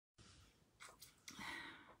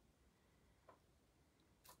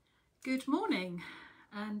Good morning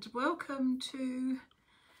and welcome to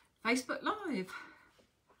Facebook Live.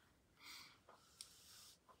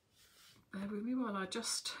 Bear with me while I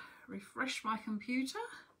just refresh my computer.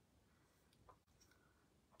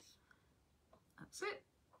 That's it.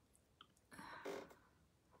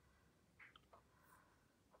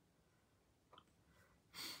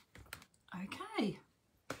 Okay.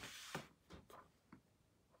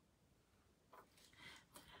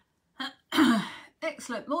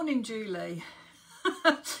 Excellent. Morning, Julie.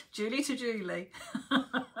 Julie to Julie.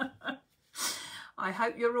 I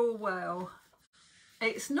hope you're all well.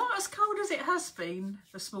 It's not as cold as it has been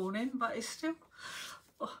this morning, but it's still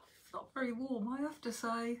it's not very warm, I have to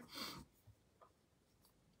say.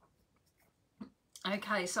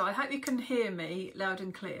 Okay, so I hope you can hear me loud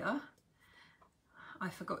and clear. I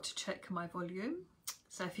forgot to check my volume.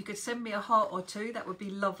 So if you could send me a heart or two, that would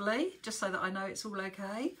be lovely, just so that I know it's all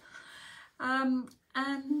okay.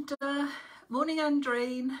 Morning,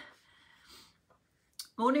 Andreen.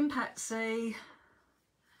 Morning, Patsy.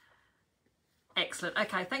 Excellent.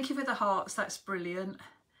 Okay, thank you for the hearts. That's brilliant.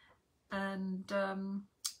 And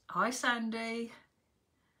hi, Sandy.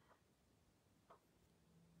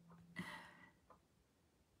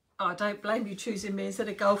 Oh, I don't blame you choosing me instead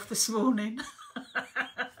of golf this morning.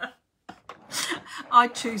 I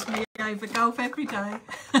choose me over golf every day.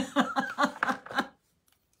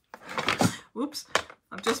 Whoops,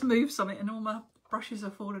 I've just moved something and all my brushes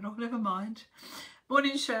are falling off. Never mind.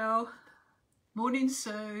 Morning, Shell. Morning,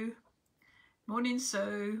 Sue. Morning,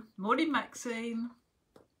 Sue. Morning, Maxine.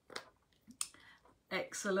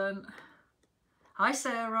 Excellent. Hi,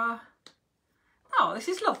 Sarah. Oh, this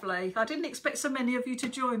is lovely. I didn't expect so many of you to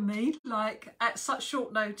join me, like, at such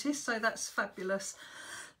short notice, so that's fabulous.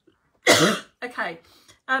 Okay,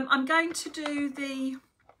 I'm going to do the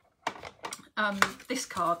this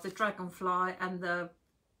card, the dragonfly and the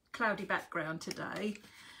cloudy background today.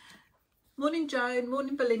 Morning, Joan.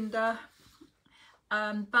 Morning, Belinda.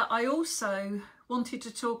 But I also wanted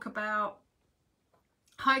to talk about,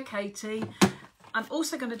 hi, Katie. I'm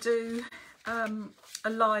also going to do a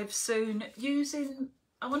live soon using,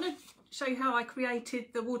 I want to show you how I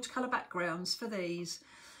created the watercolour backgrounds for these.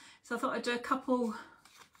 So I thought I'd do a couple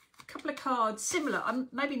of cards similar,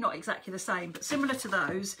 maybe not exactly the same, but similar to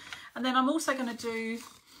those. And then I'm also going to do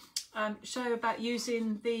show about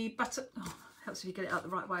using the helps if you get it out the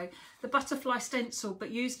right way, the butterfly stencil, but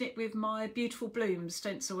using it with my Beautiful Blooms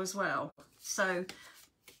stencil as well. So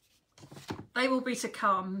they will be to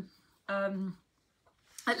come,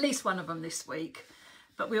 at least one of them this week,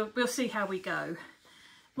 but we'll see how we go.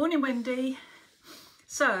 Morning, Wendy.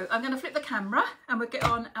 So I'm going to flip the camera and we'll get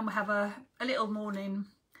on and we'll have a little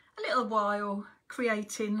while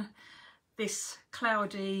creating this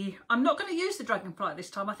cloudy. I'm not going to use the dragonfly this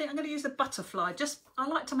time. I think I'm going to use the butterfly. Just, I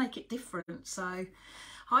like to make it different. So,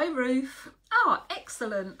 hi, Ruth. Oh,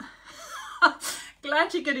 excellent.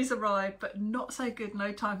 Glad your goodies arrived, but not so good.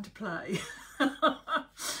 No time to play.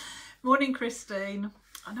 Morning, Christine.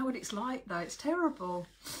 I know what it's like though. It's terrible.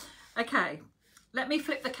 Okay, let me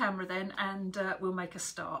flip the camera then and we'll make a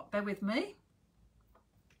start. Bear with me.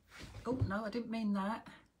 Oh, no, I didn't mean that.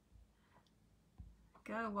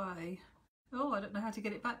 Go away. Oh, I don't know how to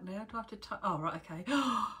get it back now. Do I have to touch? Oh, right, okay.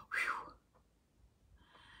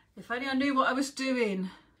 If only I knew what I was doing.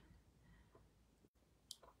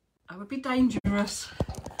 I would be dangerous.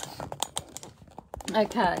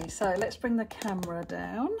 Okay, so let's bring the camera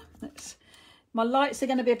down. My lights are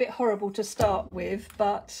going to be a bit horrible to start with,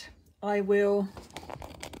 but I will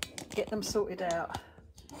get them sorted out.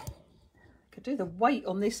 Could do the weight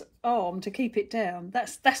on this arm to keep it down.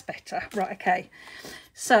 That's better. Right, okay.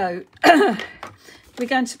 So we're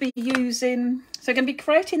going to be using, so we're going to be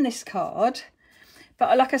creating this card,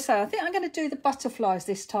 but like I say, I think I'm going to do the butterflies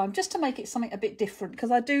this time just to make it something a bit different,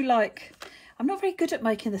 because I do like, I'm not very good at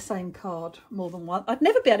making the same card more than one. I'd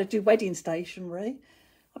never be able to do wedding stationery.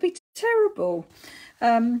 I'd be terrible.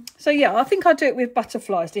 So yeah, I think I'll do it with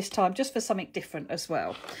butterflies this time, just for something different as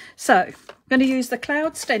well. So I'm going to use the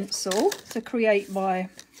cloud stencil to create my,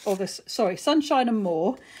 sunshine and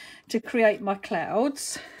more, to create my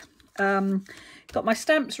clouds. Got my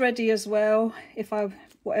stamps ready as well,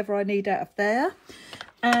 whatever I need out of there.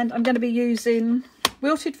 And I'm going to be using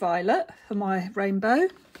Wilted Violet for my rainbow.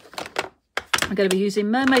 I'm going to be using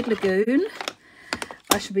Mermaid Lagoon.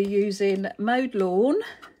 I shall be using Mowed Lawn.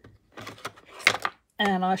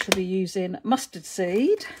 And I shall be using Mustard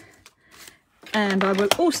Seed. And I will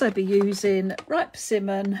also be using Ripe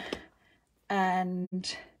Persimmon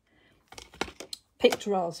and Picked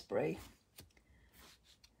Raspberry.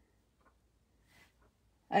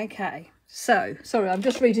 Okay, so sorry, I'm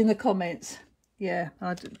just reading the comments. Yeah,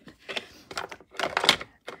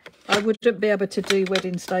 wouldn't be able to do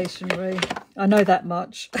wedding stationery. I know that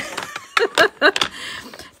much.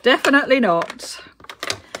 Definitely not.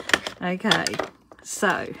 Okay,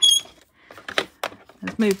 so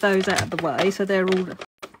let's move those out of the way so they're all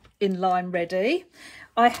in line ready.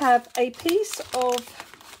 I have a piece of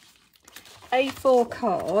A4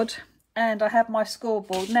 card and I have my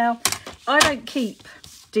scoreboard. Now, I don't keep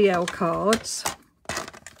DL cards,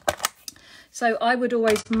 so I would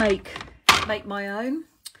always make my own.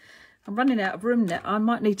 I'm running out of room now. I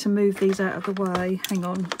might need to move these out of the way. Hang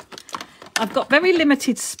on. I've got very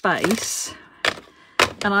limited space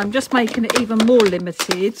and I'm just making it even more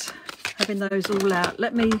limited, having those all out.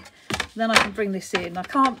 Then I can bring this in. I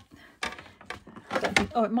don't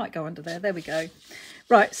think, oh, it might go under there. There we go.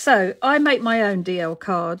 Right, so I make my own DL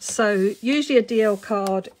cards. So usually a DL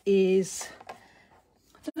card is, I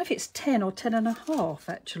don't know if it's 10 or 10.5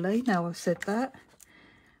 actually, now I've said that.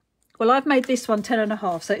 Well, I've made this one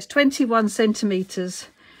 10.5, so it's 21 centimetres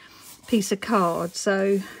piece of card.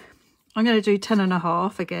 So I'm going to do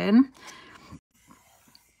 10.5 again.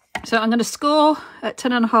 So I'm going to score at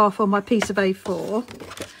 10.5 on my piece of A4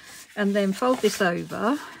 and then fold this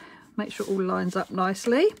over, make sure it all lines up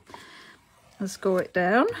nicely and score it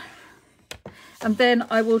down. And then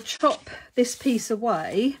I will chop this piece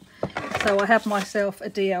away so I have myself a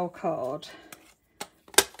DL card.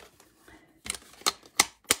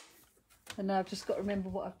 And now I've just got to remember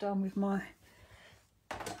what I've done with my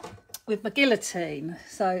guillotine.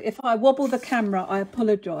 So if I wobble the camera, I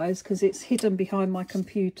apologise because it's hidden behind my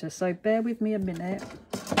computer. So bear with me a minute.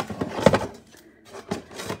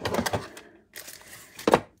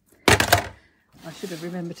 I should have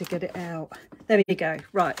remembered to get it out. There we go.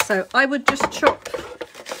 Right, so I would just chop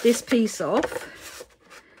this piece off.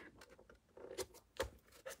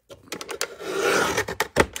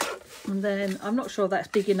 And then I'm not sure that's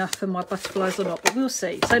big enough for my butterflies or not, but we'll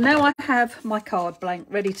see. So now I have my card blank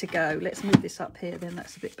ready to go. Let's move this up here, then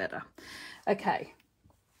that's a bit better. Okay,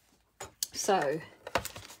 so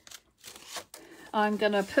I'm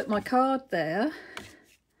going to put my card there.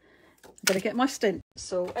 I'm going to get my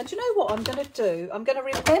stencil. And do you know what I'm going to do? I'm going to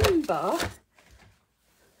remember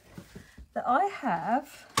that I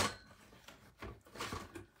have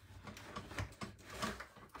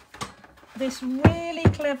this really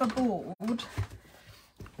clever board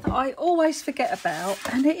that I always forget about,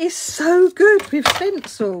 and it is so good with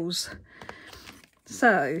stencils.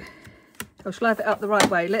 So I shall have it up the right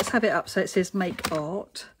way. Let's have it up so it says make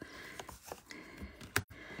art.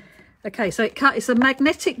 Okay, so it's a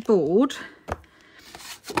magnetic board,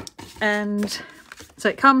 and so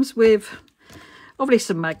it comes with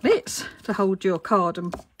obviously some magnets to hold your card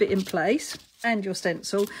and bit in place, and your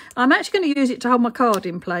stencil. I'm actually going to use it to hold my card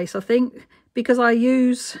in place, I think, because I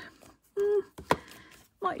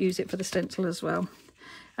might use it for the stencil as well.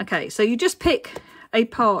 Okay, so you just pick a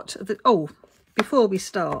part of the, oh, before we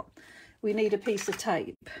start, we need a piece of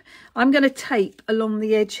tape. I'm going to tape along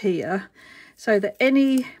the edge here so that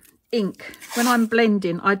any ink, when I'm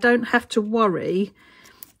blending, I don't have to worry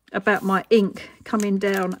about my ink coming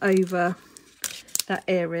down over that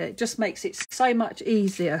area. It just makes it so much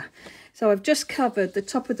easier. So I've just covered the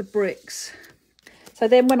top of the bricks, so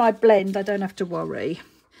then when I blend I don't have to worry.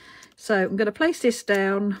 So I'm going to place this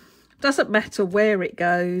down. Doesn't matter where it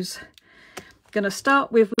goes. I'm going to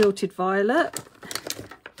start with Wilted Violet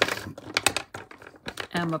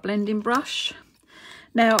and my blending brush.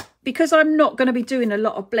 Now, because I'm not going to be doing a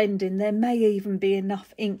lot of blending, there may even be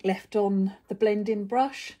enough ink left on the blending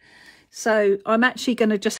brush. So I'm actually going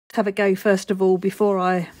to just have a go first of all before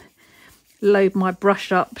I load my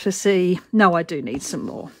brush up to see. No, I do need some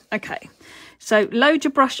more. Okay, so load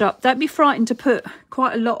your brush up. Don't be frightened to put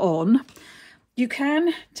quite a lot on. You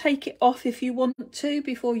can take it off if you want to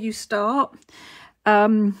before you start.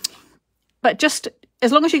 But just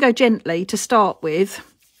as long as you go gently to start with,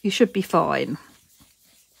 you should be fine.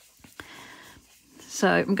 So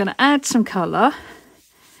I'm going to add some colour.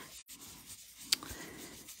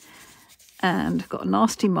 And I've got a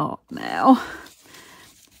nasty mark now,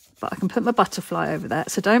 but I can put my butterfly over that,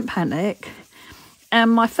 so don't panic. And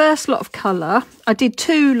my first lot of colour, I did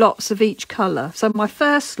 2 lots of each colour. So my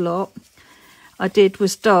first lot I did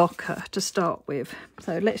was darker to start with.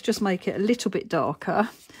 So let's just make it a little bit darker,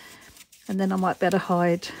 and then I might better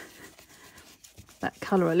hide that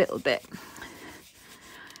colour a little bit.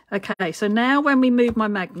 Okay, so now when we move my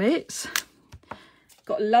magnets,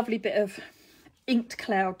 got a lovely bit of inked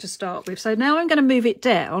cloud to start with. So now I'm going to move it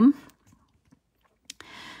down.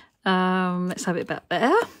 Let's have it about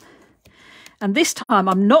there. And this time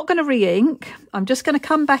I'm not going to re-ink. I'm just going to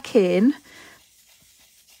come back in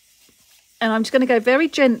and I'm just going to go very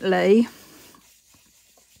gently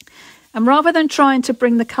And rather than trying to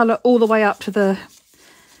bring the colour all the way up to the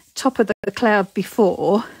top of the cloud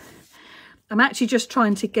before, I'm actually just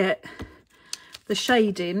trying to get the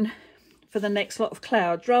shading for the next lot of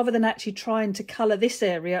clouds. Rather than actually trying to colour this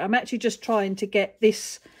area, I'm actually just trying to get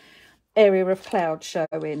this area of cloud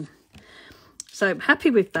showing. So I'm happy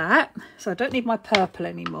with that. So I don't need my purple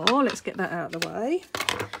anymore. Let's get that out of the way.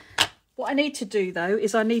 What I need to do though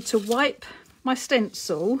is I need to wipe my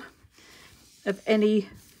stencil of any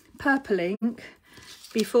purple ink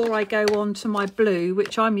before I go on to my blue,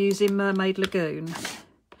 which I'm using Mermaid Lagoon.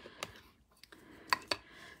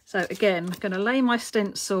 So again, I'm going to lay my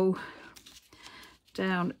stencil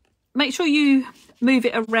down. Make sure you move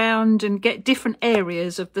it around and get different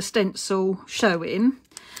areas of the stencil showing.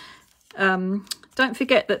 Don't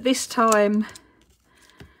forget that this time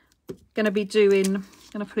I'm going to be doing, I'm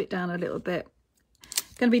going to put it down a little bit,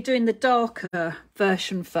 going to be doing the darker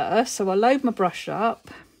version first. So I'll load my brush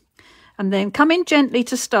up and then come in gently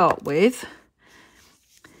to start with,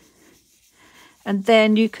 and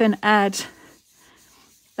then you can add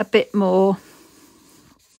a bit more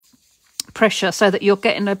pressure so that you're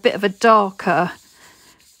getting a bit of a darker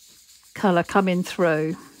colour coming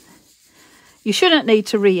through. You shouldn't need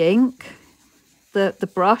to re-ink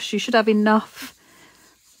the brush. You should have enough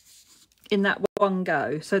in that one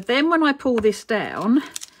go. So then when I pull this down,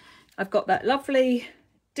 I've got that lovely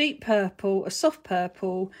deep purple, a soft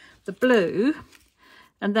purple, the blue,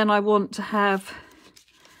 and then I want to have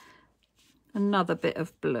another bit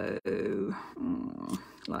of blue,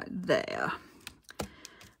 like there.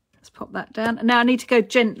 Let's pop that down. And now I need to go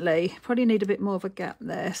gently. Probably need a bit more of a gap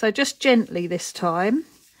there. So just gently this time,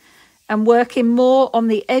 and working more on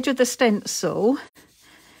the edge of the stencil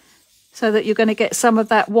so that you're going to get some of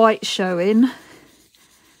that white showing.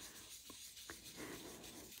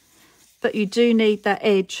 But you do need that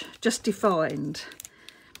edge just defined.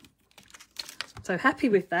 So happy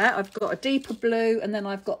with that. I've got a deeper blue and then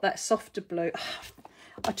I've got that softer blue.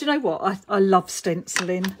 Do you know what? I love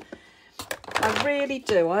stenciling. I really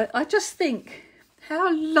do. I just think,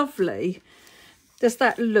 how lovely does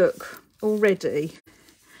that look already?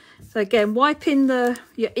 So again, wiping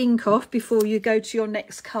your ink off before you go to your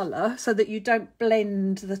next colour so that you don't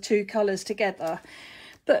blend the two colours together.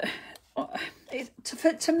 But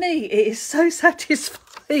to me, it is so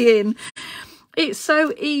satisfying. It's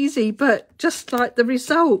so easy, but just like the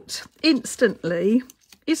result instantly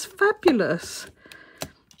is fabulous.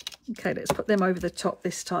 Okay, let's put them over the top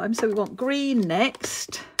this time. So we want green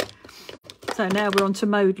next. So now we're on to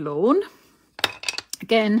Mowed Lawn.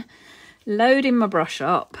 Again, loading my brush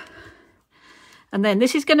up. And then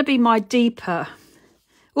this is going to be my deeper.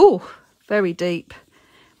 Oh, very deep.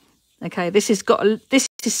 Okay, this is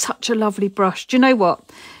such a lovely brush. Do you know what?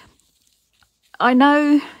 I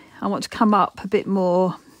know I want to come up a bit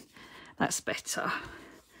more. That's better.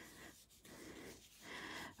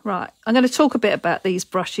 Right, I'm going to talk a bit about these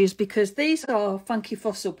brushes because these are Funky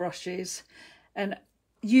Fossil brushes, and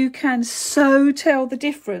you can so tell the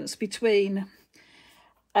difference between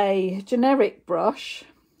a generic brush,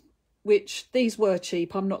 which these were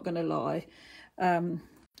cheap, I'm not going to lie.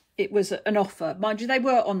 It was an offer. Mind you, they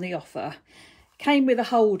were on the offer. Came with a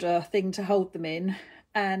holder thing to hold them in,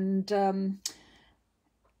 and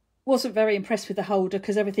wasn't very impressed with the holder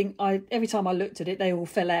because every time I looked at it, they all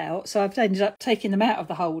fell out. So I've ended up taking them out of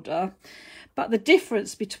the holder. But the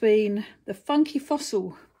difference between the Funky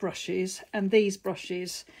Fossil brushes and these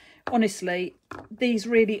brushes, honestly, these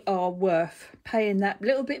really are worth paying that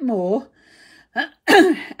little bit more.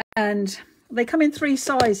 And they come in 3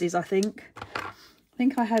 sizes, I think. I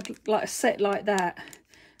think I had like a set like that.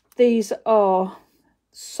 These are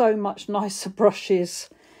so much nicer brushes.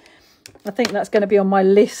 I think that's going to be on my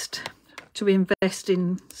list to invest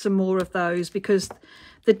in some more of those because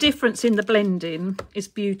the difference in the blending is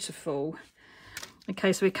beautiful.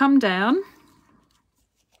 Okay, so we come down,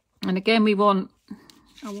 and again I want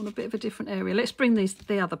a bit of a different area. Let's bring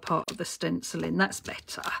the other part of the stencil in. That's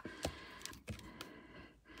better.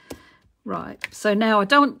 Right, so now I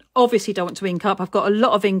obviously don't want to ink up. I've got a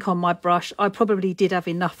lot of ink on my brush. I probably did have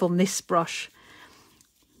enough on this brush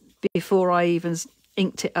before I even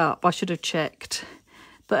inked it up. I should have checked.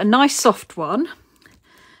 But a nice soft one,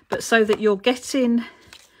 but so that you're getting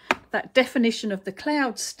that definition of the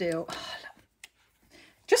cloud still.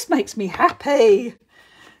 Just makes me happy.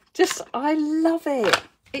 I love it.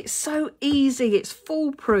 It's so easy. It's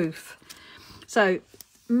foolproof. So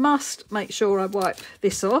must make sure I wipe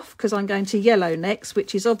this off because I'm going to yellow next,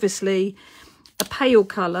 which is obviously a pale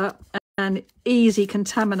colour and easy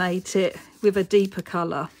contaminate it with a deeper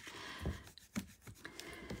colour.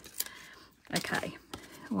 Okay,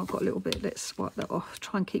 Oh, I've got a little bit, let's wipe that off.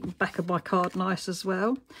 Try and keep the back of my card nice as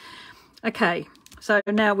well. Okay, so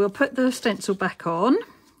now we'll put the stencil back on.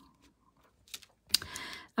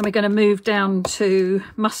 And we're going to move down to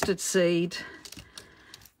mustard seed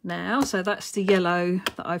now. So that's the yellow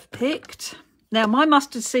that I've picked. Now my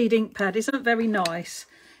mustard seed ink pad isn't very nice.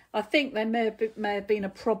 I think there may have been a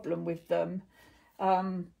problem with them.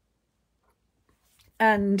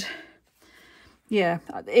 And yeah,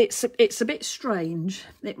 it's a bit strange.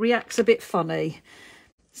 It reacts a bit funny.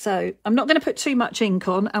 So I'm not going to put too much ink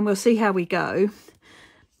on, and we'll see how we go. I'm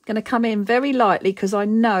going to come in very lightly because I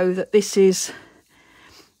know that this is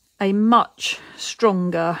a much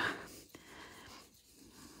stronger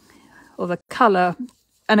or the colour,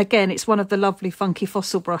 and again it's one of the lovely funky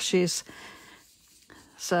fossil brushes,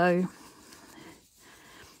 so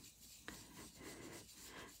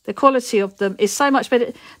the quality of them is so much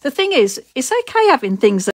better. The thing is, it's okay having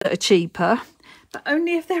things that are cheaper, but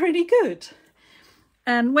only if they're really good.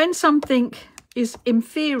 And when something is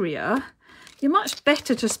inferior, you're much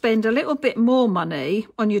better to spend a little bit more money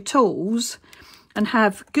on your tools and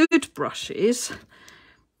have good brushes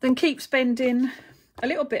than keep spending a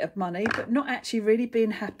little bit of money but not actually really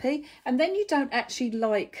being happy, and then you don't actually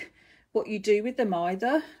like what you do with them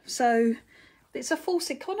either. So it's a false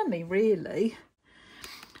economy really.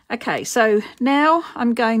 Okay, so now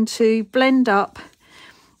I'm going to blend up.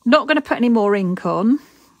 Not going to put any more ink on.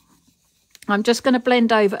 I'm just going to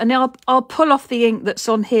blend over, and I'll pull off the ink that's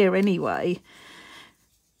on here anyway,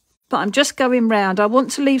 but I'm just going round. I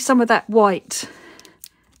want to leave some of that white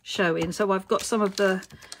showing, so I've got some of the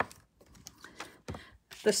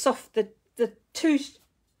two,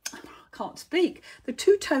 I can't speak, the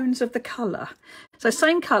two tones of the colour. So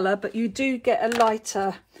same colour, but you do get a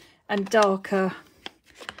lighter and darker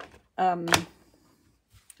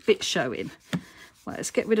bit showing. Right,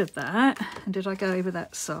 let's get rid of that. And did I go over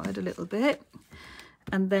that side a little bit?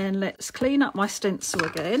 And then let's clean up my stencil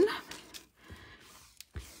again.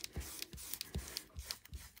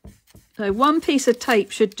 So one piece of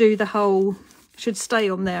tape should do the whole, should stay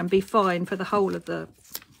on there and be fine for the whole of the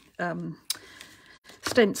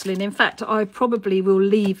stenciling. In fact, I probably will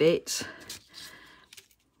leave it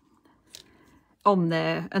on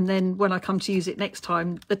there, and then when I come to use it next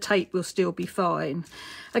time, the tape will still be fine.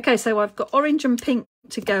 Okay, so I've got orange and pink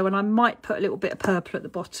to go, and I might put a little bit of purple at the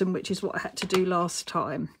bottom, which is what I had to do last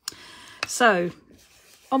time. So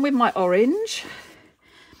on with my orange,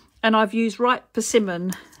 and I've used ripe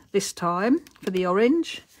persimmon this time for the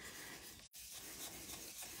orange.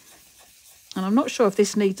 And I'm not sure if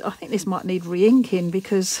this needs, I think this might need re-inking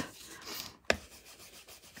because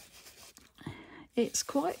it's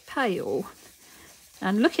quite pale.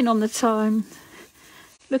 And looking on the time,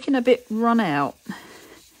 looking a bit run out.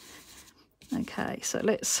 Okay, so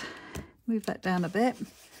let's move that down a bit.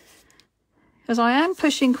 Because I am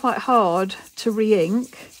pushing quite hard to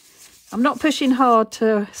re-ink. I'm not pushing hard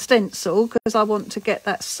to stencil because I want to get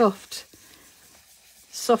that softness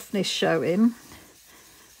showing.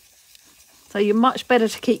 So you're much better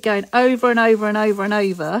to keep going over and over and over and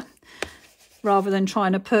over rather than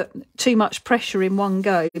trying to put too much pressure in one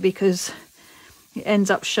go, because it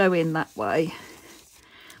ends up showing that way.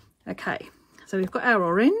 Okay, so we've got our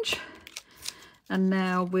orange, and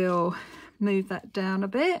now we'll move that down a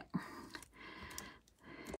bit.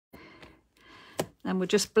 And we'll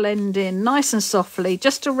just blend in nice and softly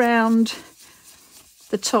just around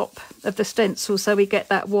the top of the stencil so we get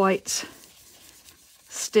that white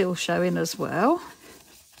still showing as well.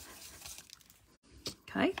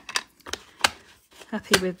 Okay,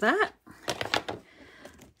 happy with that.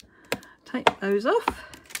 Take those off,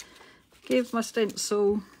 give my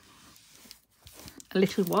stencil a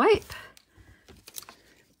little wipe.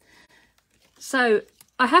 So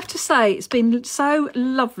I have to say, it's been so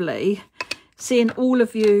lovely seeing all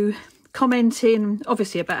of you commenting,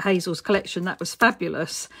 obviously about Hazel's collection. That was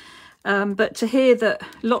fabulous. But to hear that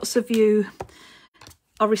lots of you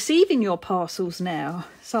are receiving your parcels now.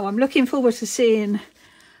 So I'm looking forward to seeing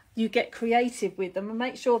you get creative with them, and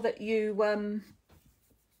make sure that you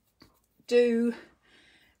do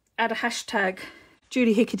add a hashtag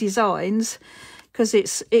Julie Hickey Designs, because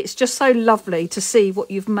it's just so lovely to see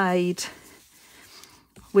what you've made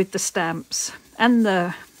with the stamps and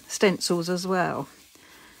the stencils as well.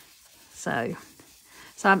 So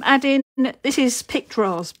I'm adding, this is picked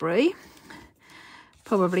raspberry,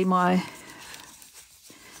 probably my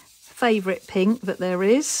favourite pink that there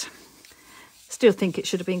is. Still think it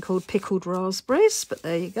should have been called pickled raspberries, but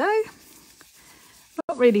there you go.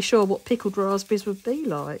 Not really sure what pickled raspberries would be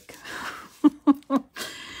like.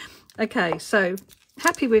 Okay, so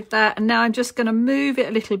happy with that, and now I'm just going to move it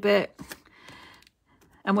a little bit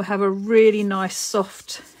and we'll have a really nice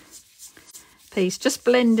soft piece. Just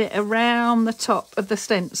blend it around the top of the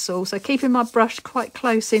stencil, so keeping my brush quite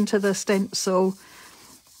close into the stencil,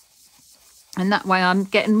 and that way I'm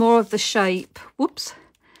getting more of the shape, whoops,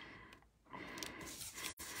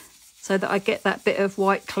 so that I get that bit of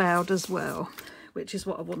white cloud as well, which is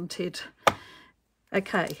what I wanted.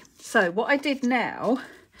 Okay, so what I did now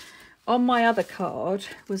on my other card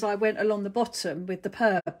was I went along the bottom with the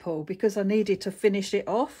purple because I needed to finish it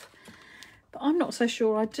off, but I'm not so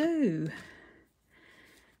sure I do.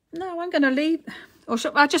 No, I'm going to leave, or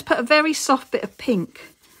I just put a very soft bit of pink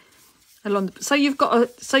along the, so you've got a,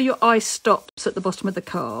 so your eye stops at the bottom of the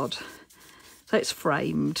card, so it's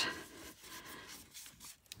framed.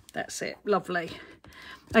 That's it, lovely.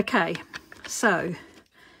 Okay, so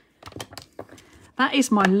that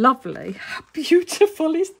is my lovely, how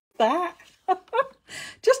beautiful is that?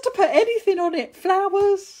 Just to put anything on it,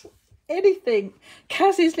 flowers, anything.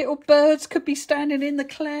 Kaz's little birds could be standing in the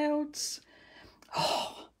clouds.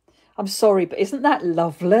 Oh, I'm sorry, but isn't that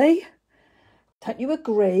lovely? Don't you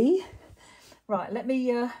agree? Right, let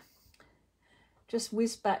me just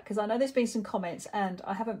whiz back, because I know there's been some comments and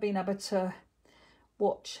I haven't been able to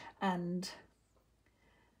watch, and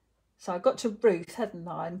so I got to Ruth, hadn't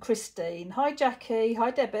I, and Christine. Hi Jackie, hi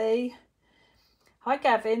Debbie, hi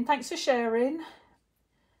Gavin, thanks for sharing.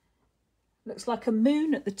 Looks like a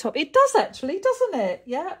moon at the top. It does actually, doesn't it?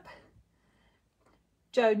 Yep.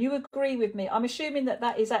 Joan, you agree with me? I'm assuming that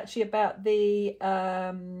that is actually about the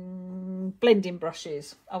blending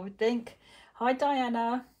brushes, I would think. Hi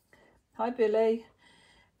Diana, hi Billy.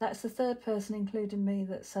 That's the third person, including me,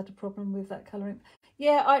 that's had a problem with that colouring.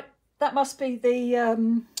 Yeah, that must be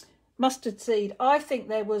the mustard seed. I think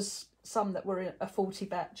there was some that were a 40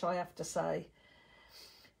 batch, I have to say.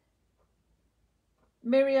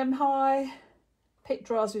 Miriam, hi. Pit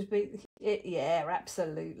dries with it. Yeah,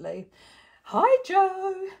 absolutely. Hi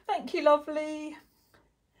Joe, thank you, lovely.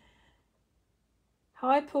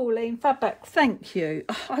 Hi Pauline, Fabback, thank you.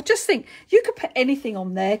 I just think you could put anything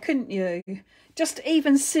on there, couldn't you? Just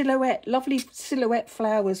even silhouette, lovely silhouette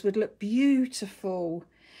flowers would look beautiful.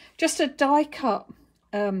 Just a die cut,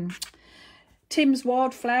 Tim's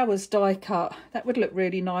Wildflowers die cut, that would look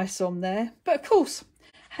really nice on there. But of course,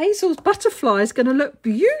 Hazel's butterfly is going to look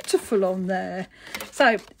beautiful on there.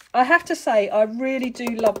 So I have to say, I really do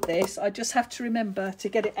love this. I just have to remember to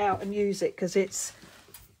get it out and use it, because it's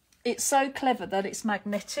so clever that it's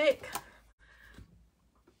magnetic.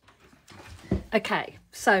 Okay,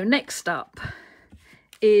 so next up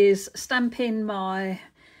is stamping my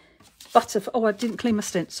butterfly. Oh, I didn't clean my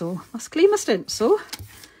stencil. Must clean my stencil.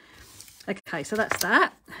 Okay, so that's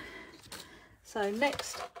that. So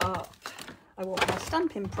next up, I want my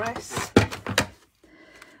stamping press.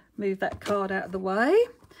 Move that card out of the way.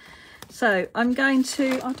 So I'm going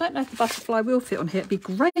to, I don't know if the butterfly will fit on here. It'd be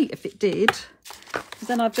great if it did, because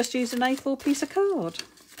then I've just used an A4 piece of card.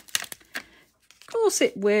 Of course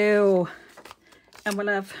it will.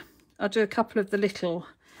 And I'll do a couple of the little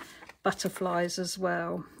butterflies as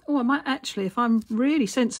well. Oh, I might actually, if I'm really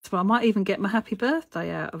sensible, I might even get my happy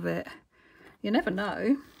birthday out of it. You never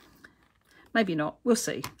know. Maybe not. We'll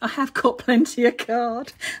see. I have got plenty of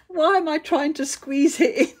card. Why am I trying to squeeze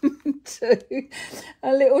it into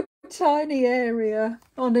a little tiny area?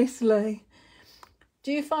 Honestly.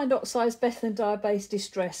 Do you find oxides better than dye-based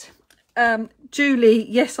distress? Julie,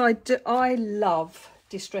 yes, I do. I love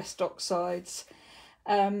distressed oxides.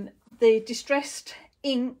 The distressed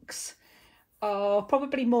inks are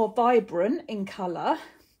probably more vibrant in colour.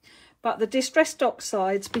 But the distressed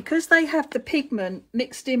oxides, because they have the pigment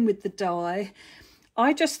mixed in with the dye,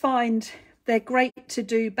 I just find they're great to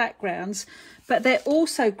do backgrounds, but they're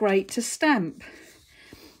also great to stamp.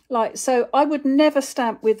 Like, so I would never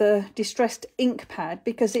stamp with a distressed ink pad,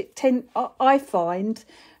 because I find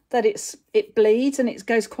that it bleeds and it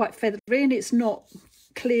goes quite feathery and it's not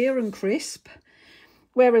clear and crisp.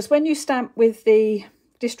 Whereas when you stamp with the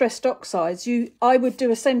distressed oxides, I would do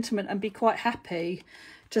a sentiment and be quite happy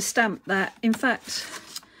to stamp that. In fact,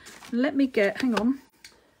 let me hang on.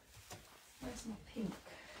 Where's my pink?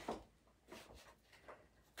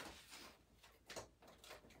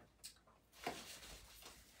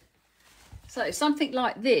 So something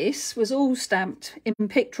like this was all stamped in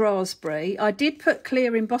picked raspberry. I did put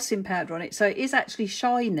clear embossing powder on it, so it is actually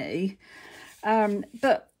shiny,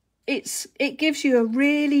 but it gives you a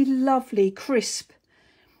really lovely crisp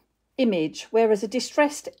image, whereas a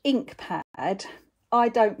distressed ink pad, I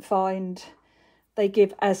don't find they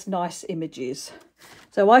give as nice images.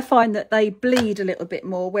 So I find that they bleed a little bit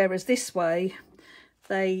more, whereas this way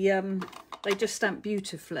they just stamp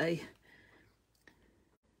beautifully.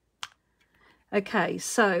 Okay,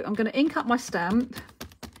 so I'm going to ink up my stamp.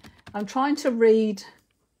 I'm trying to read.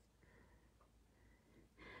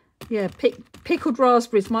 Yeah, pickled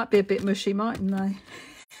raspberries might be a bit mushy, mightn't they?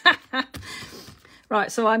 Right,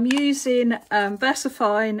 so I'm using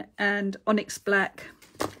Versafine and Onyx Black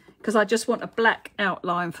because I just want a black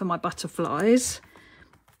outline for my butterflies.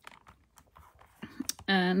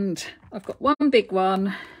 And I've got one big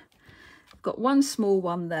one, I've got one small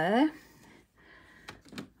one there.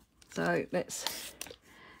 So let's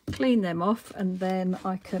clean them off and then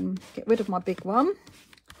I can get rid of my big one.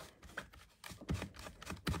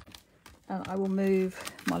 And I will move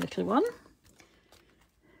my little one.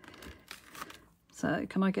 So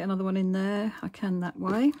can I get another one in there? I can that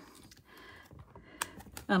way.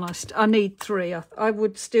 And I need 3. I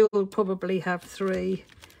would still probably have 3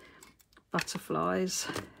 butterflies.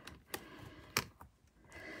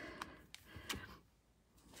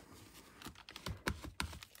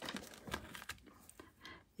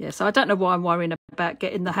 Yeah, so I don't know why I'm worrying about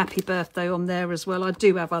getting the happy birthday on there as well. I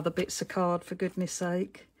do have other bits of card, for goodness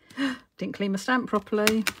sake. Didn't clean my stamp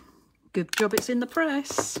properly. Good job it's in the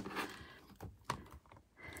press.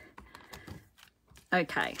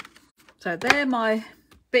 Okay, so they're my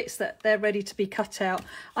bits that they're ready to be cut out.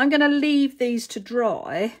 I'm going to leave these to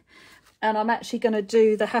dry and I'm actually going to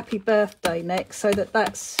do the happy birthday next so that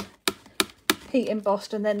that's heat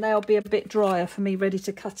embossed and then they'll be a bit drier for me ready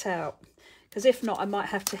to cut out. Because if not, I might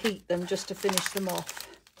have to heat them just to finish them off.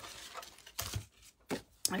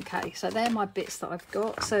 Okay, so they're my bits that I've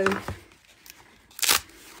got. So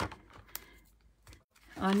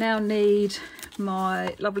I now need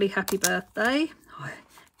my lovely happy birthday. I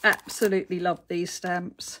absolutely love these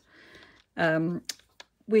stamps.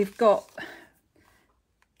 We've got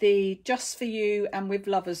the Just For You and With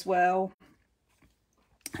Love as well.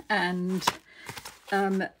 And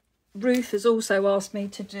Ruth has also asked me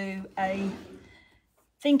to do a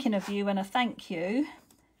thinking of you and a thank you.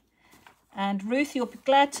 And Ruth, you'll be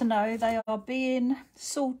glad to know they are being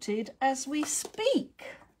sorted as we speak.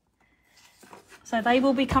 So they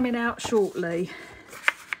will be coming out shortly.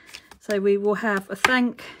 So we will have a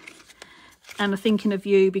thank and a thinking of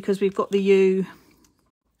you because we've got the you.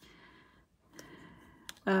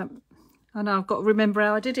 I know I've got to remember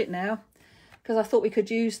how I did it now because I thought we could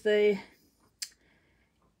use the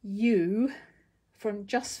you from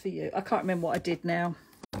Just For You. I can't remember what I did now.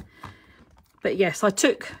 But yes, I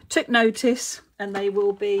took notice and they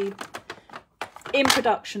will be in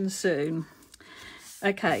production soon.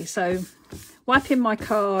 Okay, so wiping my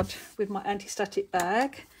card with my anti-static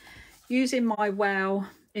bag, using my Wow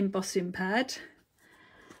embossing pad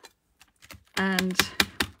and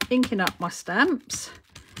inking up my stamps.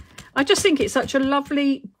 I just think it's such a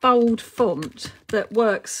lovely bold font that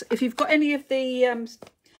works. If you've got any of the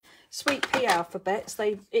Sweet Pea alphabets,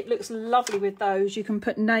 it looks lovely with those. You can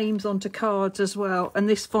put names onto cards as well, and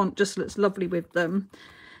this font just looks lovely with them.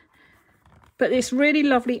 But it's really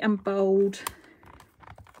lovely and bold.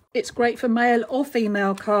 It's great for male or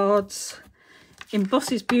female cards.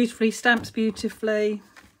 Embosses beautifully, stamps beautifully.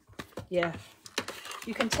 Yeah,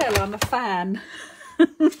 you can tell I'm a fan.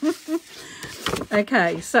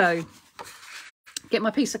 Okay, so get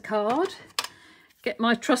my piece of card, get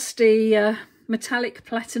my trusty metallic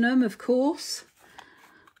platinum, of course,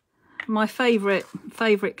 my favourite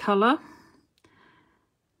colour.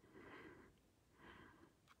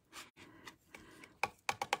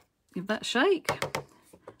 Give that a shake.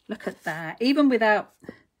 Look at that, even without,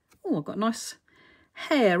 oh, I've got nice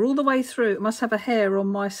hair all the way through. It must have a hair on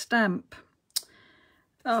my stamp.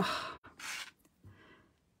 Oh,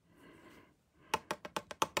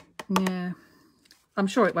 yeah, I'm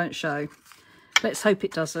sure it won't show. Let's hope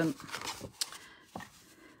it doesn't.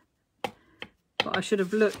 But I should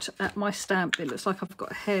have looked at my stamp. It looks like I've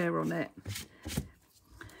got hair on it.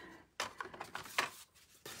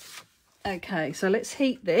 Okay, so let's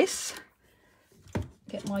heat this.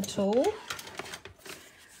 Get my tool.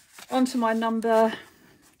 Onto my number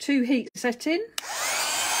 2 heat setting.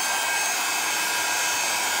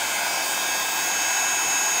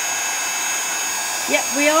 Yep,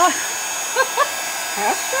 we are.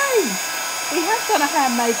 How strange. We have done a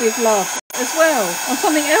handmade with love as well on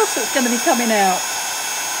something else that's going to be coming out.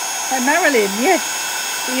 Hey Marilyn, yes,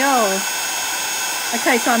 we are.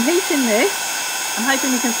 Okay, so I'm heating this. I'm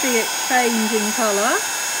hoping you can see it change in colour.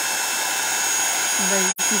 And then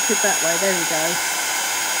you could that way, there we go.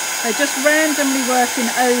 So just randomly working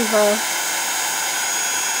over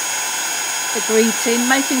the greeting,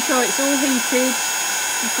 making sure it's all heated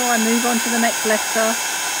before I move on to the next letter.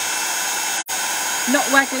 Not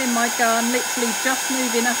waggling my gun, literally just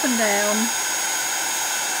moving up and down.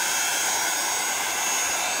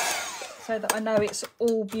 So so that I know it's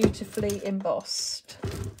all beautifully embossed.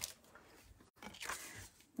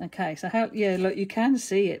 Okay, so how, yeah, look, you can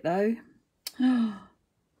see it though.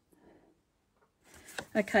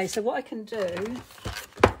 Okay, so what I can do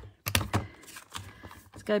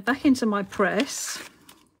is go back into my press,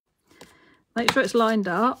 make sure it's lined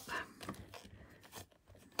up,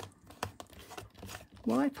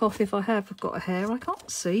 wipe off if I have got a hair. I can't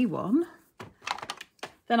see one.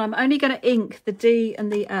 Then I'm only going to ink the D and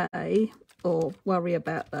the A, or worry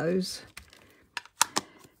about those.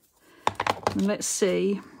 And let's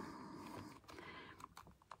see.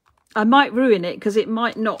 I might ruin it because it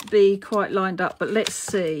might not be quite lined up, but let's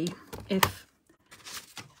see if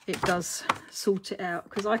it does sort it out,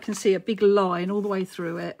 because I can see a big line all the way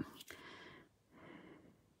through it.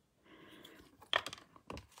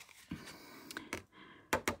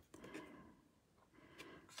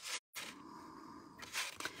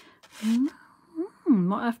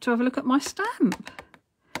 Might have to have a look at my stamp.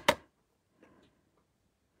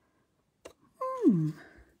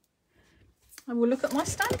 I will look at my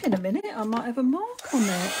stamp in a minute. I might have a mark on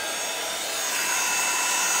it.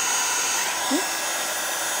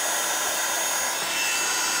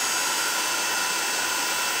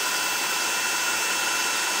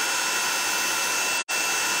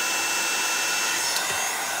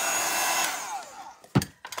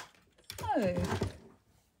 Oh,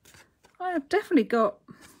 I have definitely got...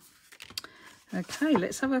 Okay,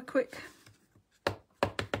 let's have a quick...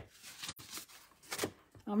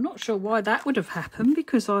 I'm not sure why that would have happened,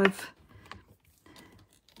 because I've...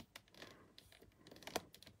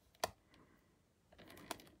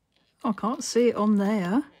 I can't see it on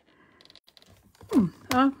there. I'm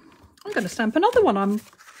going to stamp another one. I'm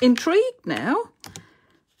intrigued now.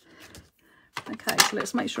 Okay, so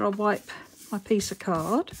let's make sure I wipe my piece of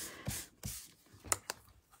card.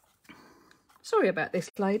 Sorry about this,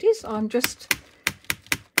 ladies. I'm just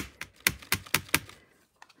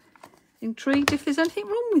intrigued if there's anything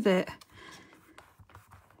wrong with it,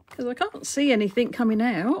 because I can't see anything coming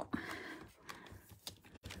out.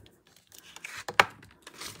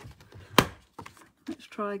 Let's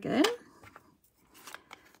try again.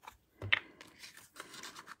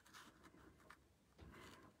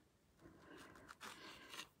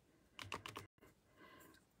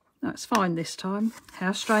 That's fine this time.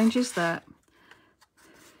 How strange is that?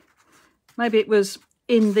 Maybe it was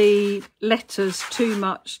in the letters too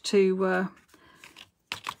much to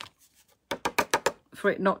for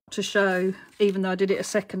it not to show, even though I did it a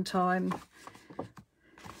second time.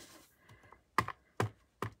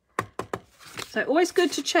 So always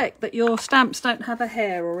good to check that your stamps don't have a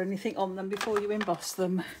hair or anything on them before you emboss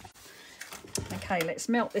them. Okay, let's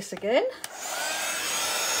melt this again.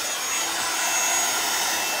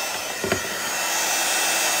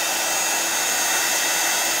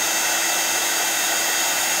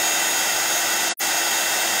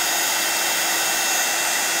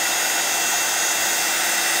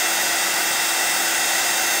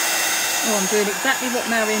 Oh, I'm doing exactly what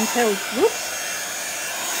Marion tells. Whoops.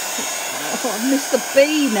 Oh, I've missed the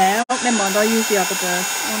B now. Oh, never mind, I use the other bird.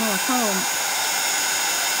 Oh no, I can't.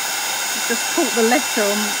 I just caught the letter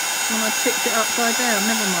on when I tipped it upside down.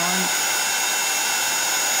 Never mind.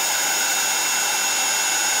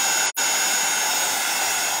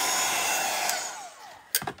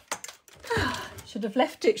 Should have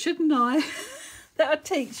left it, shouldn't I? That would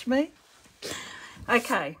teach me.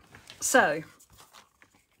 Okay, so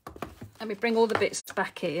let me bring all the bits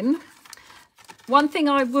back in. One thing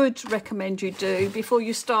I would recommend you do before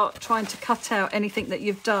you start trying to cut out anything that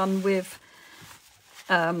you've done with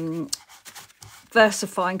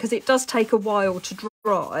versifying, because it does take a while to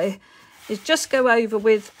dry, is just go over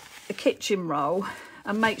with a kitchen roll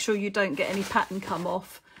and make sure you don't get any pattern come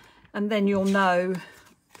off, and then you'll know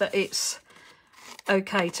that it's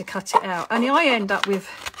okay to cut it out. Only I end up with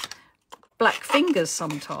black fingers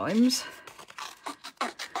sometimes.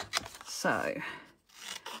 So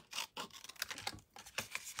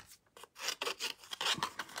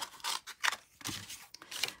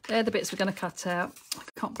they're the bits we're going to cut out. I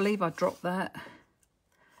can't believe I dropped that.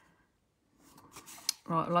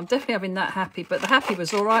 Right, well, I'm definitely having that happy, but the happy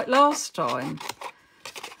was all right last time.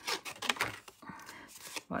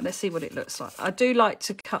 Right, let's see what it looks like. I do like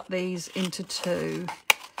to cut these into two.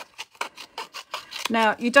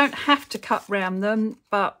 Now, you don't have to cut round them,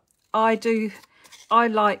 but I do. I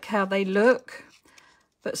like how they look,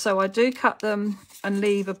 but so I do cut them and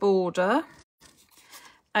leave a border,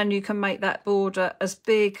 and you can make that border as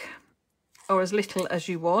big or as little as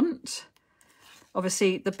you want.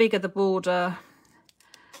 Obviously, the bigger the border,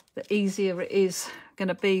 the easier it is going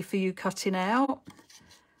to be for you cutting out.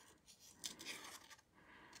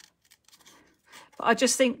 But I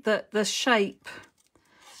just think that the shape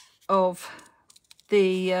of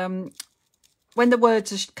the when the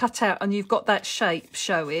words are cut out and you've got that shape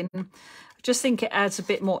showing, I just think it adds a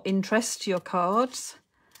bit more interest to your cards.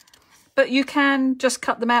 But you can just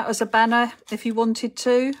cut them out as a banner if you wanted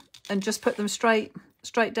to, and just put them straight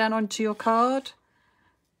down onto your card.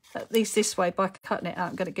 At least this way, by cutting it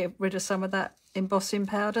out, I'm going to get rid of some of that embossing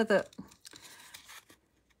powder that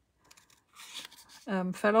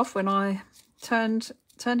fell off when I turned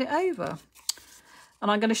it over.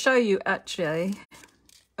 And I'm going to show you actually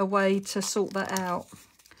a way to sort that out,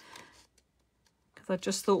 because I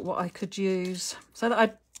just thought what I could use so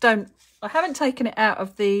that I haven't taken it out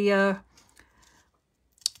of the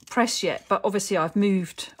press yet, but obviously I've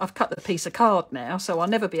cut the piece of card now, so I'll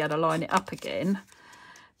never be able to line it up again.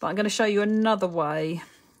 But I'm going to show you another way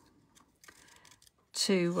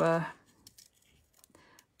to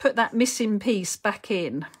put that missing piece back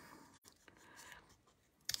in.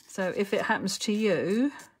 So if it happens to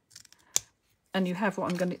you and you have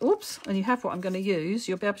what I'm going to use,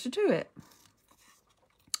 you'll be able to do it.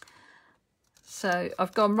 So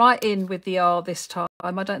I've gone right in with the R this time.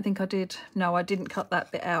 I don't think I did. No, I didn't cut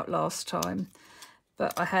that bit out last time,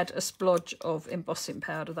 but I had a splodge of embossing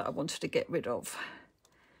powder that I wanted to get rid of.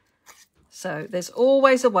 So there's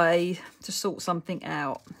always a way to sort something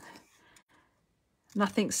out.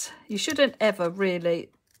 You shouldn't ever really,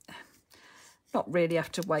 not really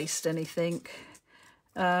have to waste anything.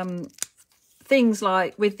 Things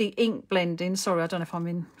like with the ink blending, sorry, I don't know if I'm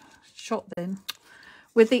in shot then.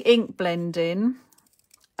 With the ink blending,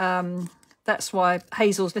 that's why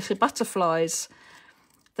Hazel's little butterflies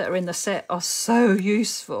that are in the set are so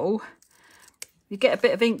useful. You get a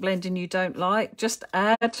bit of ink blending you don't like, just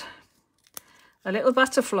add a little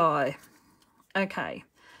butterfly. Okay,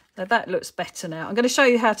 now that looks better now. I'm going to show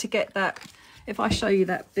you how to get that. If I show you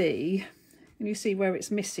that bee, and you see where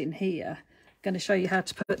it's missing here, I'm going to show you how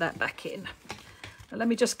to put that back in. Now, let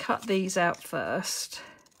me just cut these out first.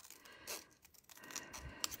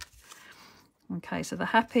 Okay, so the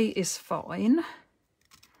happy is fine.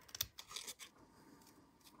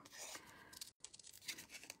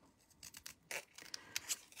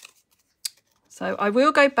 So I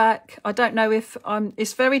will go back. I don't know if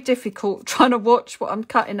it's very difficult trying to watch what I'm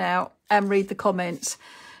cutting out and read the comments.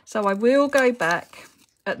 So I will go back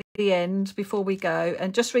at the end before we go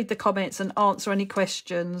and just read the comments and answer any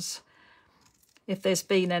questions if there's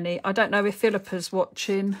been any. I don't know if Philippa's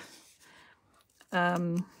watching.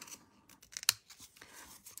 But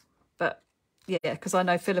yeah, because I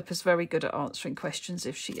know Philippa's very good at answering questions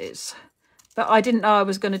if she is. But I didn't know I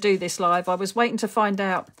was going to do this live. I was waiting to find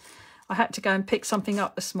out. I had to go and pick something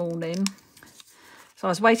up this morning. So I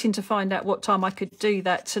was waiting to find out what time I could do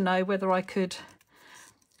that to know whether I could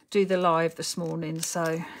do the live this morning.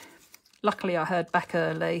 So luckily I heard back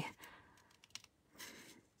early.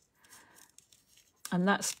 And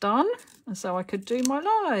that's done. And so I could do my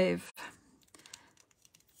live,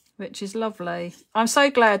 which is lovely. I'm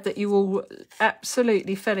so glad that you all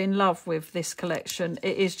absolutely fell in love with this collection.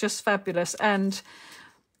 It is just fabulous. And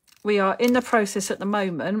we are in the process at the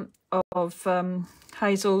moment of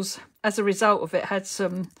Hazels, as a result of it, had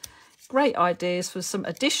some great ideas for some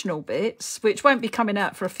additional bits, which won't be coming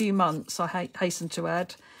out for a few months, I hasten to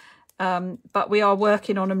add. But we are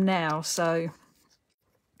working on them now, so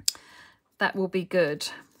that will be good.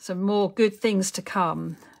 Some more good things to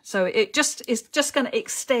come. So it's just going to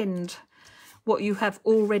extend what you have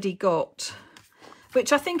already got,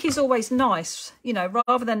 which I think is always nice, you know,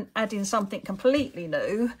 rather than adding something completely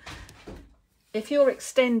new. If you're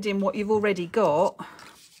extending what you've already got,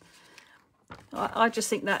 I just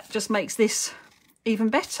think that just makes this even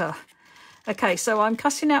better. Okay, so I'm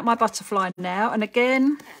cutting out my butterfly now, and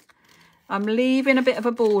again, I'm leaving a bit of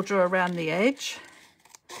a border around the edge.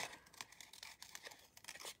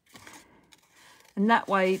 And that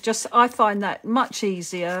way, I find that much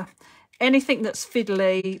easier. Anything that's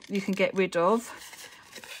fiddly, you can get rid of,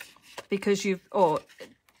 because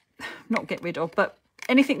not get rid of, but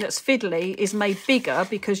anything that's fiddly is made bigger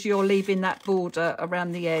because you're leaving that border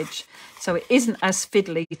around the edge. So it isn't as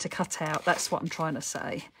fiddly to cut out. That's what I'm trying to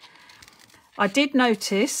say. I did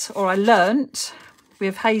notice, or I learnt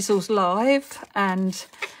with Hazel's live and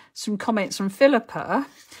some comments from Philippa,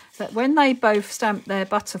 that when they both stamp their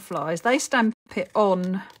butterflies, they stamp it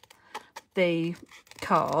on the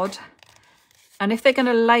card. And if they're going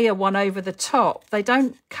to layer one over the top, they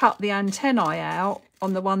don't cut the antennae out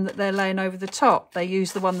on the one that they're laying over the top. They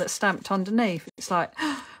use the one that's stamped underneath. It's like,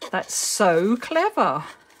 oh, that's so clever.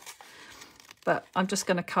 But I'm just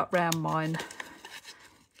going to cut round mine.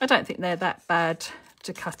 I don't think they're that bad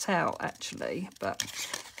to cut out, actually. But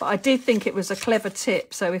But I did think it was a clever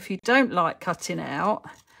tip. So if you don't like cutting out,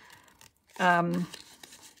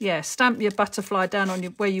 yeah, stamp your butterfly down on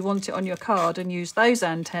where you want it on your card and use those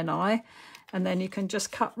antennae, and then you can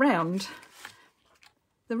just cut round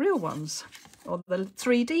the real ones or the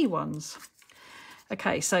 3D ones.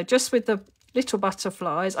 Okay, so just with the little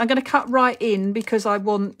butterflies, I'm going to cut right in because I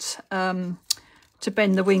want to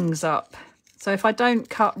bend the wings up. So if I don't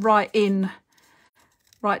cut right in,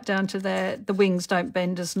 right down to there, the wings don't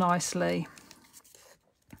bend as nicely.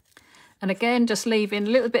 And again, just leaving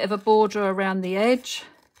a little bit of a border around the edge.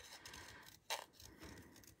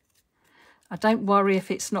 I don't worry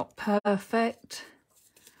if it's not perfect.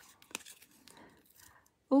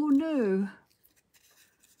 Oh no.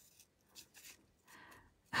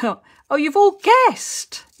 Oh, you've all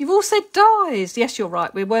guessed. You've all said dies. Yes, you're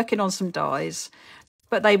right. We're working on some dies,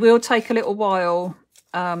 but they will take a little while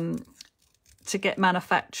to get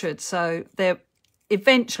manufactured. So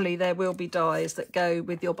eventually there will be dies that go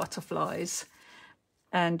with your butterflies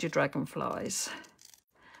and your dragonflies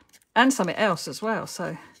and something else as well.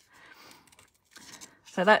 So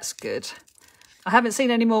that's good. I haven't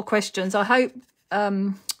seen any more questions. I hope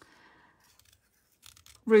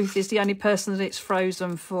Ruth is the only person that it's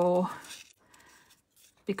frozen for,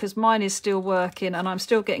 because mine is still working and I'm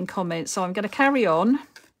still getting comments. So I'm going to carry on,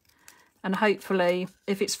 and hopefully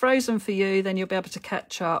if it's frozen for you, then you'll be able to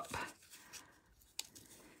catch up.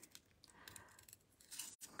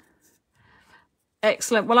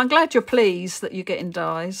 Excellent. Well, I'm glad you're pleased that you're getting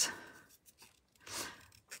dies.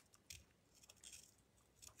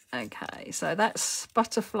 Okay, so that's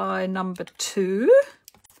butterfly number 2.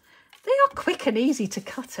 They are quick and easy to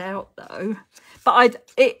cut out though, but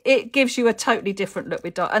it gives you a totally different look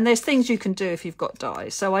with dies, and there's things you can do if you've got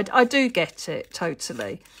dies. So I do get it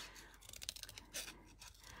totally.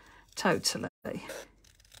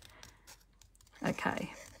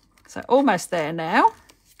 Okay, so almost there now,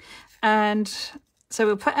 and so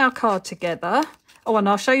we'll put our card together. Oh, and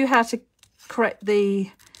I'll show you how to correct the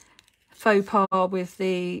faux pas with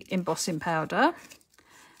the embossing powder.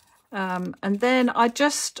 And then I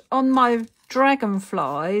just, on my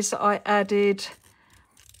dragonflies, I added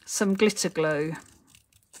some glitter glue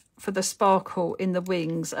for the sparkle in the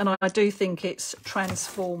wings, and I do think it's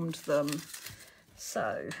transformed them.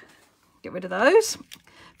 So get rid of those.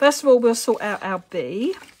 First of all, we'll sort out our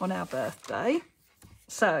bee on our birthday.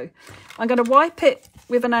 So I'm going to wipe it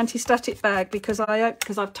with an anti-static bag because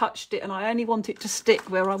I've touched it and I only want it to stick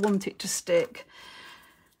where I want it to stick.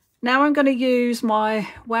 Now I'm going to use my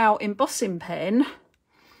Wow embossing pen,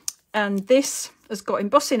 and this has got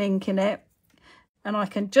embossing ink in it, and I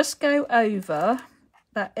can just go over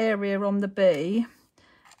that area on the bee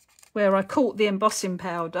where I caught the embossing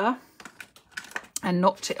powder and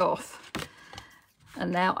knocked it off.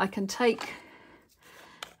 And now I can take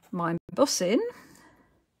my embossing,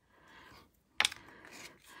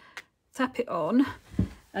 tap it on,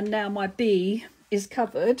 and now my bee is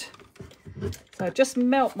covered. So just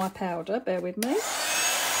melt my powder, bear with me.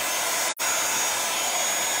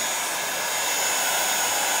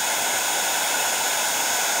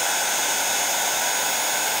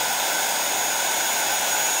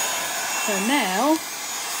 So now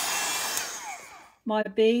my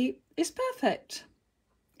bee is perfect.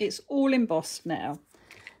 It's all embossed now.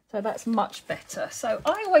 So that's much better. So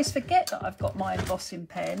I always forget that I've got my embossing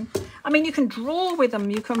pen. I mean, you can draw with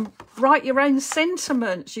them. You can write your own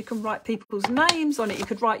sentiments. You can write people's names on it. You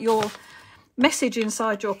could write your message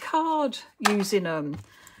inside your card using them.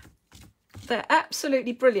 They're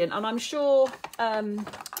absolutely brilliant. And I'm sure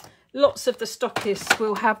lots of the stockists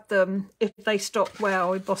will have them if they stock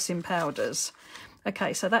Wow embossing powders.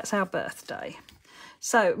 Okay, so that's our birthday.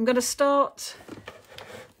 So I'm going to start,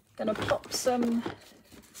 going to pop some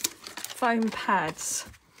foam pads.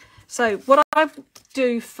 So what I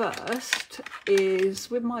do first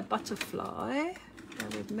is with my butterfly, bear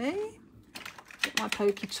with me, get my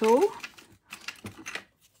pokey tool.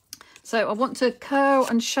 So I want to curl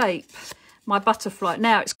and shape my butterfly.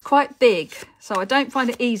 Now it's quite big, so I don't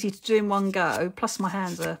find it easy to do in one go, plus my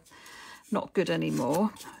hands are not good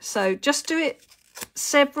anymore. So just do it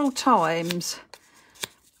several times,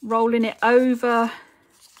 rolling it over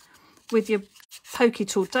with your pokey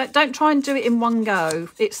tool. Don't try and do it in one go.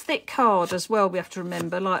 It's thick card as well, we have to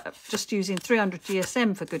remember, like just using 300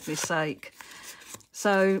 GSM for goodness sake.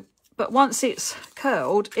 So, but once it's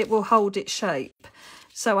curled, it will hold its shape.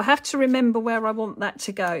 So I have to remember where I want that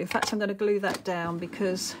to go. In fact, I'm going to glue that down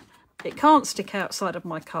because it can't stick outside of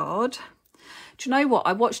my card. Do you know what?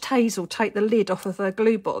 I watched Hazel take the lid off of her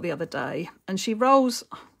glue bottle the other day, and she rolls...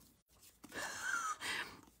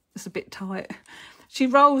 It's a bit tight. she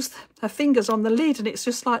rolls her fingers on the lid, and it's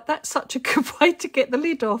just like, that's such a good way to get the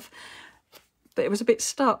lid off. But it was a bit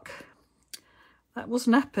stuck. That was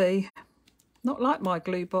nappy. Not like my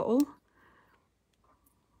glue bottle.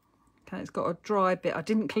 Okay, it's got a dry bit. I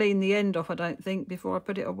didn't clean the end off, I don't think, before I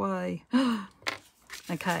put it away.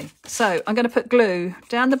 Okay, so I'm going to put glue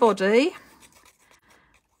down the body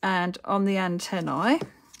and on the antennae,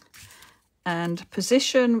 and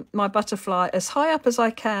position my butterfly as high up as I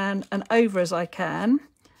can and over as I can,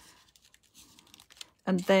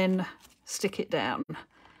 and then stick it down.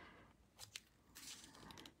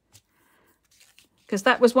 Because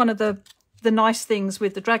that was one of the nice things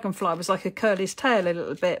with the dragonfly, was like a curl his tail a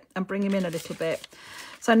little bit and bring him in a little bit.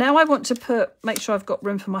 So now I want to make sure I've got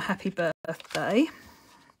room for my happy birthday,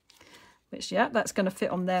 which, yeah, that's going to fit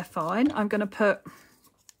on there fine. I'm going to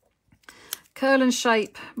curl and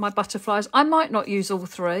shape my butterflies. I might not use all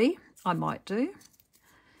three. I might do.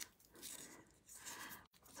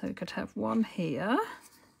 So we could have one here.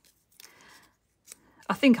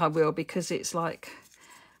 I think I will, because it's like,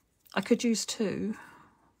 I could use two.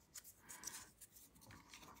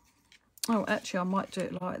 Oh, actually, I might do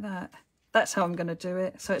it like that. That's how I'm going to do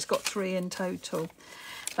it. So it's got 3 in total.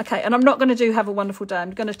 Okay, and I'm not going to do Have a Wonderful Day.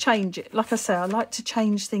 I'm going to change it. Like I say, I like to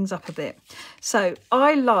change things up a bit. So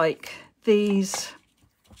I like these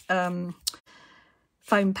foam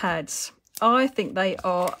pads. I think they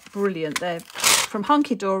are brilliant. They're from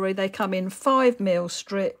Hunky Dory. They come in 5mm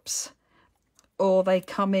strips, or they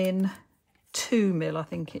come in 2mm, I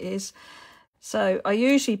think it is. So I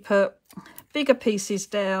usually put bigger pieces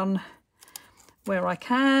down where I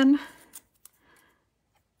can,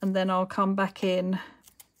 and then I'll come back in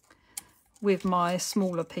with my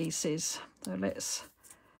smaller pieces. So let's,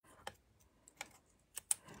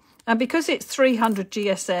 and because it's 300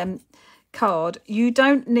 GSM card, you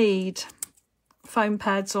don't need foam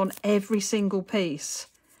pads on every single piece.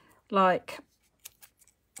 Like,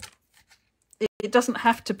 it doesn't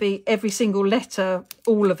have to be every single letter,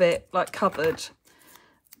 all of it, like covered.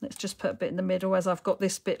 Let's just put a bit in the middle as I've got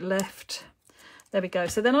this bit left. There we go.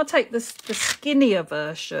 So then I'll take the skinnier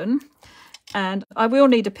version, and I will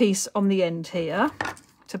need a piece on the end here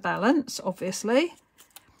to balance, obviously.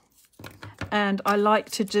 And I like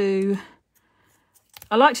to do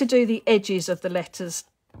the edges of the letters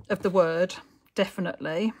of the word,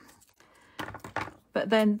 definitely. But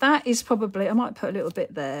then that is probably, I might put a little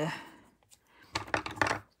bit there.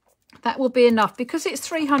 That will be enough, because it's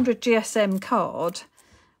 300 GSM card.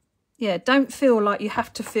 Yeah, don't feel like you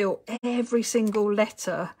have to fill every single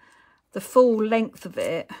letter, the full length of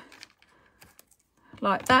it.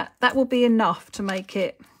 Like that, that will be enough to make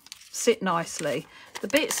it sit nicely. The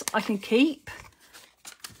bits I can keep,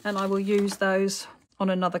 and I will use those on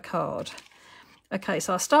another card. Okay,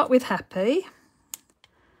 so I'll start with Happy.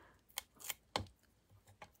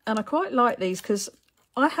 And I quite like these because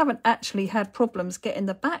I haven't actually had problems getting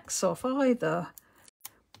the backs off either.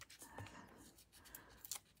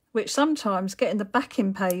 Which sometimes getting the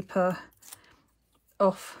backing paper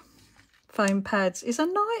off foam pads is a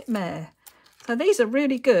nightmare. So these are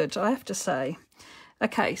really good, I have to say.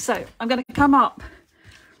 Okay, so I'm going to come up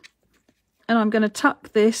and I'm going to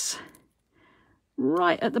tuck this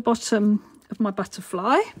right at the bottom of my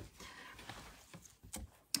butterfly.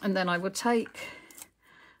 And then I will take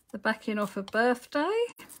the backing off of Birthday.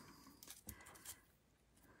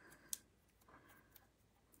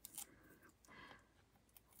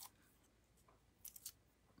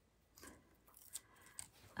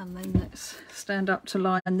 And then let's stand up to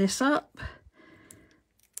line this up.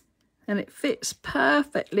 And it fits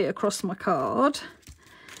perfectly across my card.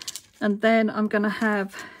 And then I'm going to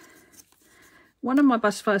have one of my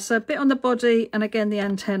butterflies, so a bit on the body and again the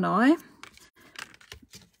antennae.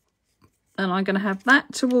 And I'm going to have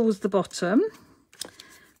that towards the bottom.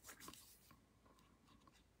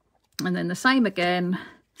 And then the same again.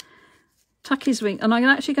 Tuck his wing. And I'm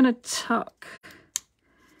actually going to tuck...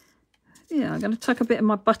 Yeah, I'm going to tuck a bit of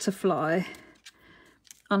my butterfly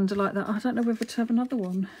under like that. I don't know whether to have another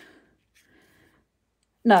one.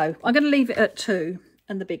 No, I'm going to leave it at 2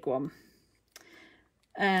 and the big one.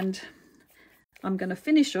 And I'm going to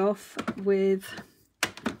finish off with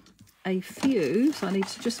a few. So I need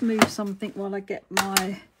to just move something while I get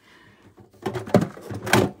my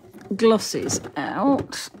glosses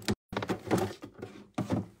out.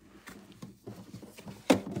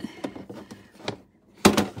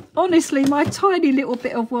 Honestly, my tiny little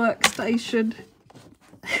bit of workstation.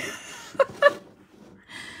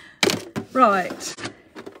 Right.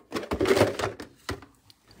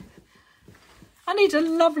 I need a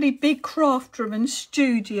lovely big craft room and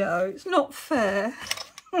studio. It's not fair.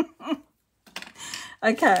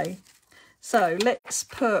 Okay. So let's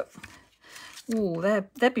put, oh,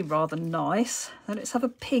 they'd be rather nice. So let's have a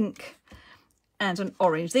pink and an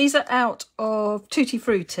orange. These are out of Tutti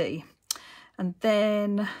Frutti. And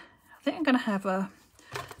then I think I'm going to have a,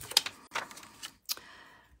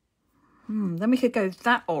 then we could go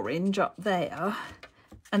that orange up there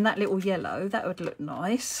and that little yellow. That would look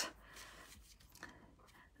nice.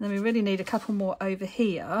 And then we really need a couple more over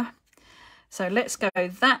here. So let's go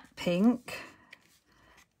that pink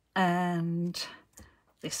and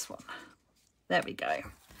this one. There we go.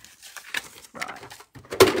 Right.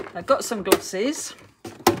 I've got some glosses.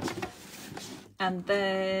 And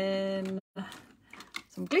then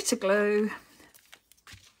some glitter glue.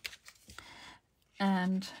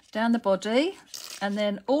 And down the body. And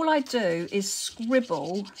then all I do is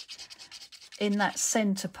scribble in that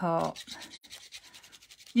centre part.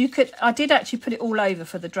 You could, I did actually put it all over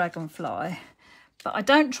for the dragonfly, but I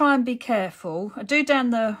don't try and be careful. I do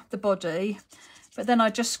down the body, but then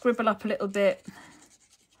I just scribble up a little bit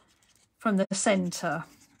from the centre.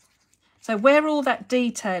 So where all that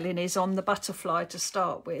detailing is on the butterfly to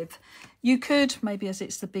start with, you could, maybe as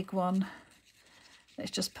it's the big one,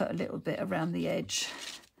 let's just put a little bit around the edge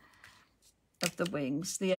of the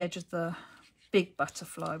wings, the edge of the big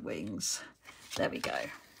butterfly wings. There we go.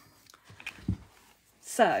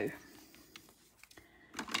 So,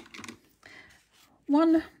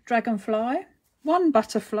 one dragonfly, one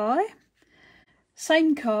butterfly,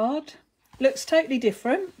 same card, looks totally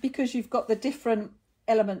different because you've got the different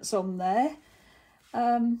elements on there.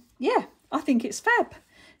 Yeah, I think it's fab.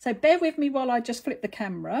 So bear with me while I just flip the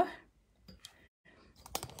camera.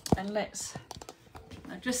 And let's,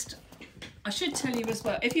 I should tell you as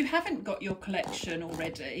well, if you haven't got your collection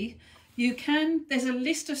already, you can, there's a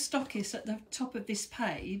list of stockists at the top of this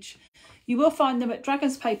page. You will find them at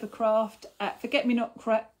Dragon's Paper Craft, at Forget Me Not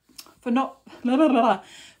Craft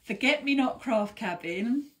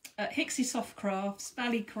Cabin, at Hixie Soft Crafts,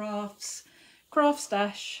 Valley Crafts, Craft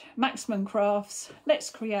Stash, Maximum Crafts, Let's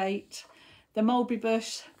Create, The Mulberry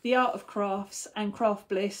Bush, The Art of Crafts and Craft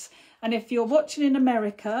Bliss. And if you're watching in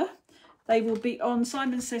America, they will be on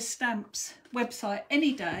Simon Says Stamps website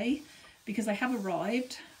any day because they have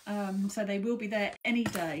arrived. So they will be there any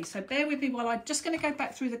day. So bear with me while I'm just going to go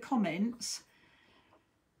back through the comments.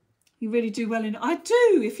 You really do well in, I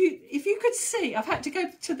do. If you could see, I've had to go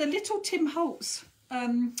to the little Tim Holtz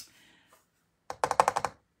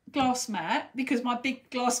glass mat because my big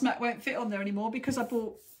glass mat won't fit on there anymore because I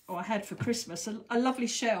bought, or I had for Christmas, a lovely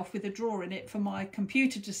shelf with a drawer in it for my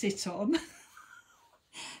computer to sit on.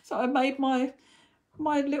 So I made my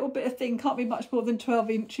little bit of thing, can't be much more than 12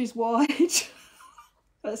 inches wide.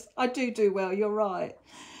 I do well, you're right.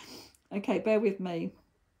 Okay, bear with me.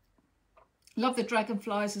 Love the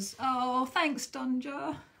dragonflies as, oh, thanks,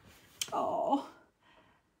 Dunja. Oh.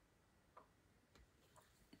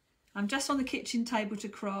 I'm just on the kitchen table to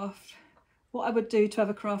craft. What I would do to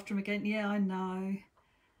have a craft room again. Yeah, I know.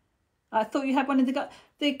 I thought you had one in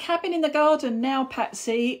the cabin in the garden now,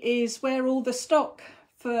 Patsy, is where all the stock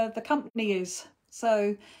for the company is.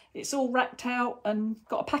 So it's all racked out and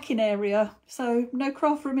got a packing area. So no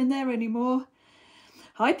craft room in there anymore.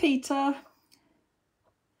 Hi, Peter.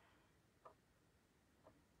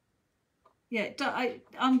 Yeah,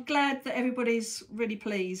 I'm glad that everybody's really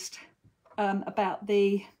pleased about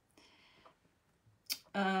the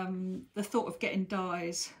thought of getting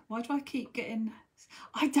dies. Why do I keep getting...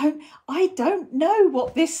 I don't know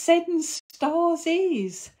what this send stars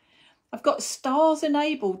is. I've got stars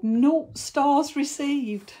enabled, 0 stars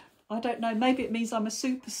received. I don't know, maybe it means I'm a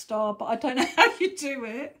superstar, but I don't know how you do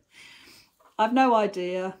it. I've no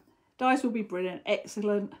idea. Dies will be brilliant,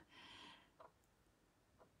 excellent.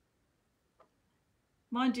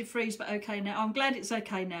 Mine did freeze, but okay now. I'm glad it's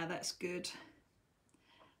okay now, that's good.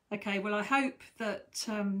 Okay, well, I hope that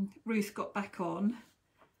Ruth got back on.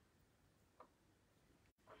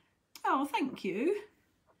 Oh, thank you.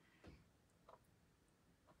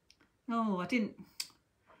 Oh, I didn't.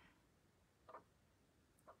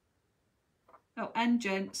 Oh, and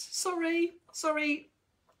gents. Sorry,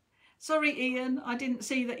 Ian. I didn't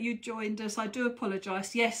see that you joined us. I do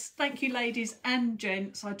apologise. Yes, thank you, ladies and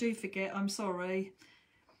gents. I do forget. I'm sorry.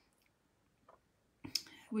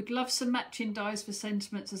 Would love some matching dies for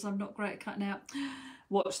sentiments as I'm not great at cutting out.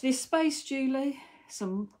 Watch this space, Julie.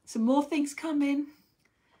 Some more things coming.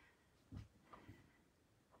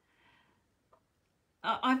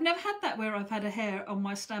 I've never had that where I've had a hair on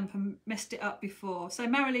my stamp and messed it up before. So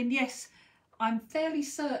Marilyn, yes, I'm fairly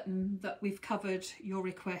certain that we've covered your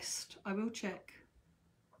request. I will check.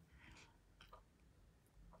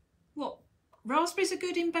 What? Raspberries are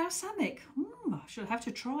good in balsamic? I should have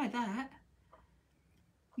to try that.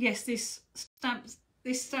 yes, this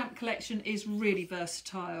stamp collection is really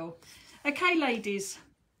versatile. Okay, ladies,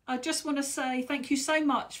 I just want to say thank you so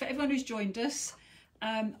much for everyone who's joined us.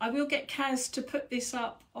 I will get Kaz to put this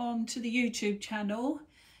up onto the YouTube channel.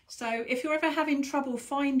 So if you're ever having trouble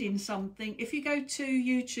finding something, if you go to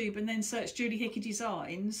YouTube and then search Julie Hickey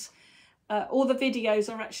Designs, all the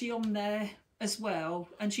videos are actually on there as well.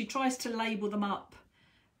 And she tries to label them up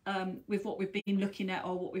with what we've been looking at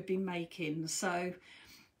or what we've been making. So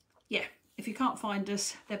yeah, if you can't find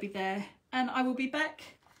us, they'll be there. And I will be back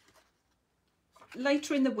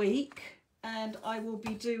later in the week, and I will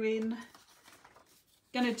be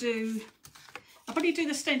I'll probably do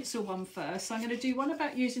the stencil one first. So I'm going to do one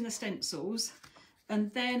about using the stencils,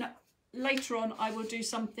 and then later on I will do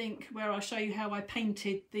something where I'll show you how I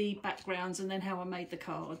painted the backgrounds and then how I made the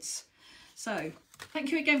cards. So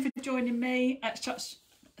thank you again for joining me at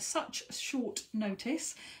such short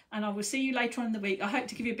notice, and I will see you later on in the week. I hope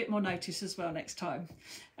to give you a bit more notice as well next time.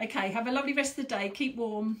 Okay, have a lovely rest of the day. Keep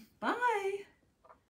warm. Bye.